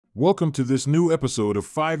Welcome to this new episode of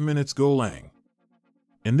 5 Minutes Golang.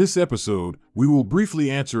 In this episode, we will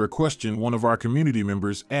briefly answer a question one of our community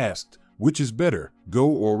members asked, which is better, Go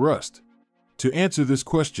or Rust? To answer this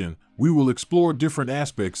question, we will explore different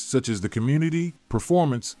aspects such as the community,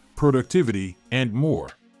 performance, productivity, and more.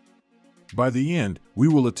 By the end, we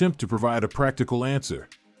will attempt to provide a practical answer.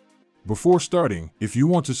 Before starting, if you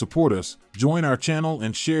want to support us, join our channel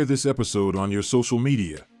and share this episode on your social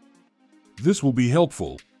media. This will be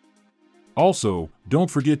helpful. Also, don't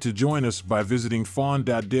forget to join us by visiting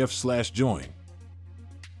faun.dev/join.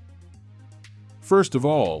 First of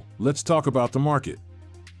all, let's talk about the market.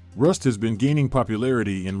 Rust has been gaining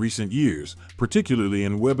popularity in recent years, particularly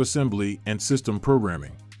in WebAssembly and system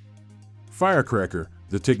programming. Firecracker,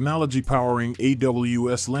 the technology powering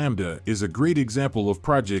AWS Lambda, is a great example of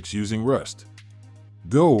projects using Rust.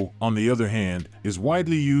 Go, on the other hand, is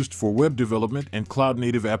widely used for web development and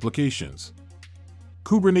cloud-native applications.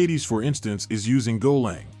 Kubernetes, for instance, is using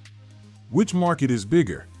Golang. Which market is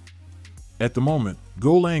bigger? At the moment,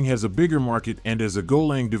 Golang has a bigger market, and as a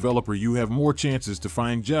Golang developer you have more chances to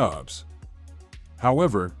find jobs.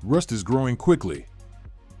 However, Rust is growing quickly.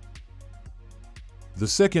 The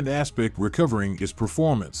second aspect we're covering is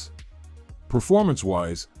performance.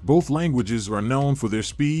 Performance-wise, both languages are known for their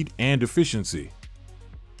speed and efficiency.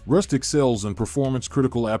 Rust excels in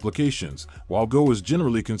performance-critical applications, while Go is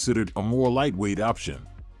generally considered a more lightweight option.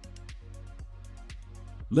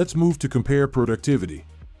 Let's move to compare productivity.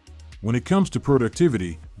 When it comes to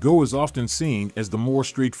productivity, Go is often seen as the more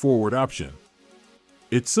straightforward option.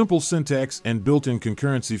 Its simple syntax and built-in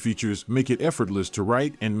concurrency features make it effortless to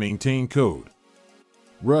write and maintain code.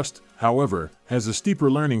 Rust, however, has a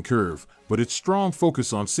steeper learning curve, but its strong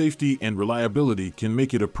focus on safety and reliability can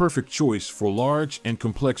make it a perfect choice for large and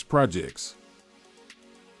complex projects.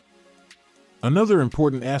 Another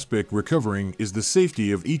important aspect we're covering is the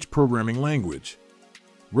safety of each programming language.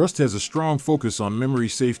 Rust has a strong focus on memory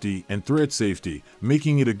safety and thread safety,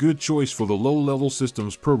 making it a good choice for the low-level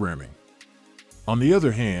systems programming. On the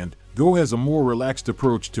other hand, Go has a more relaxed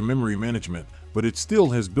approach to memory management, but it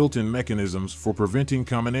still has built-in mechanisms for preventing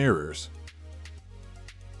common errors.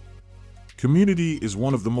 Community is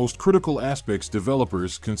one of the most critical aspects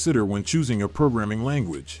developers consider when choosing a programming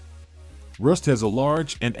language. Rust has a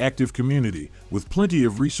large and active community, with plenty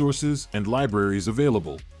of resources and libraries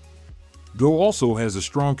available. Go also has a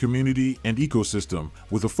strong community and ecosystem,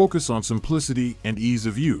 with a focus on simplicity and ease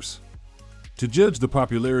of use. To judge the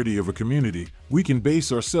popularity of a community, we can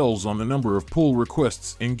base ourselves on the number of pull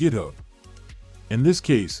requests in GitHub. In this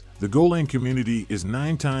case, the Golang community is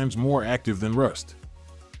 9 times more active than Rust.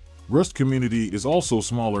 Rust community is also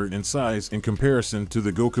smaller in size in comparison to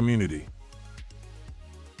the Go community.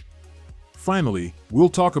 Finally, we'll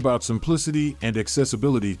talk about simplicity and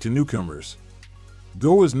accessibility to newcomers.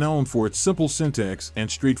 Go is known for its simple syntax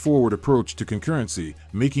and straightforward approach to concurrency,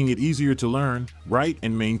 making it easier to learn, write,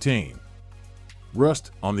 and maintain.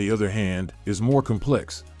 Rust, on the other hand, is more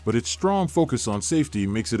complex, but its strong focus on safety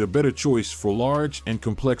makes it a better choice for large and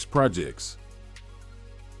complex projects.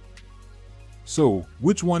 So,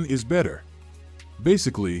 which one is better?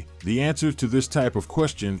 Basically, the answer to this type of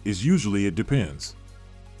question is usually it depends.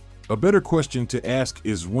 A better question to ask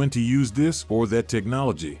is when to use this or that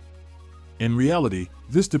technology. In reality,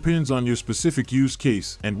 this depends on your specific use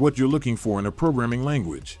case and what you're looking for in a programming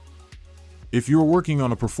language. If you're working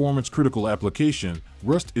on a performance-critical application,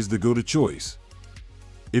 Rust is the go-to choice.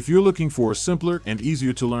 If you're looking for a simpler and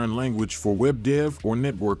easier-to-learn language for web dev or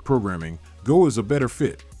network programming, Go is a better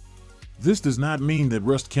fit. This does not mean that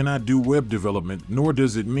Rust cannot do web development, nor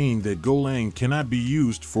does it mean that Golang cannot be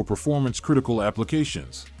used for performance-critical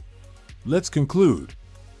applications. Let's conclude.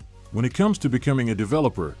 When it comes to becoming a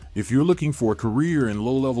developer, if you're looking for a career in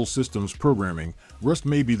low-level systems programming, Rust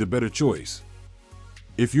may be the better choice.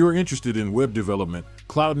 If you're interested in web development,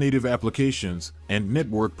 cloud-native applications, and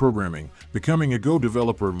network programming, becoming a Go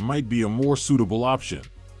developer might be a more suitable option.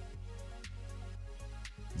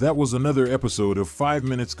 That was another episode of 5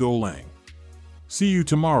 Minutes Golang. See you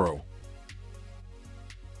tomorrow.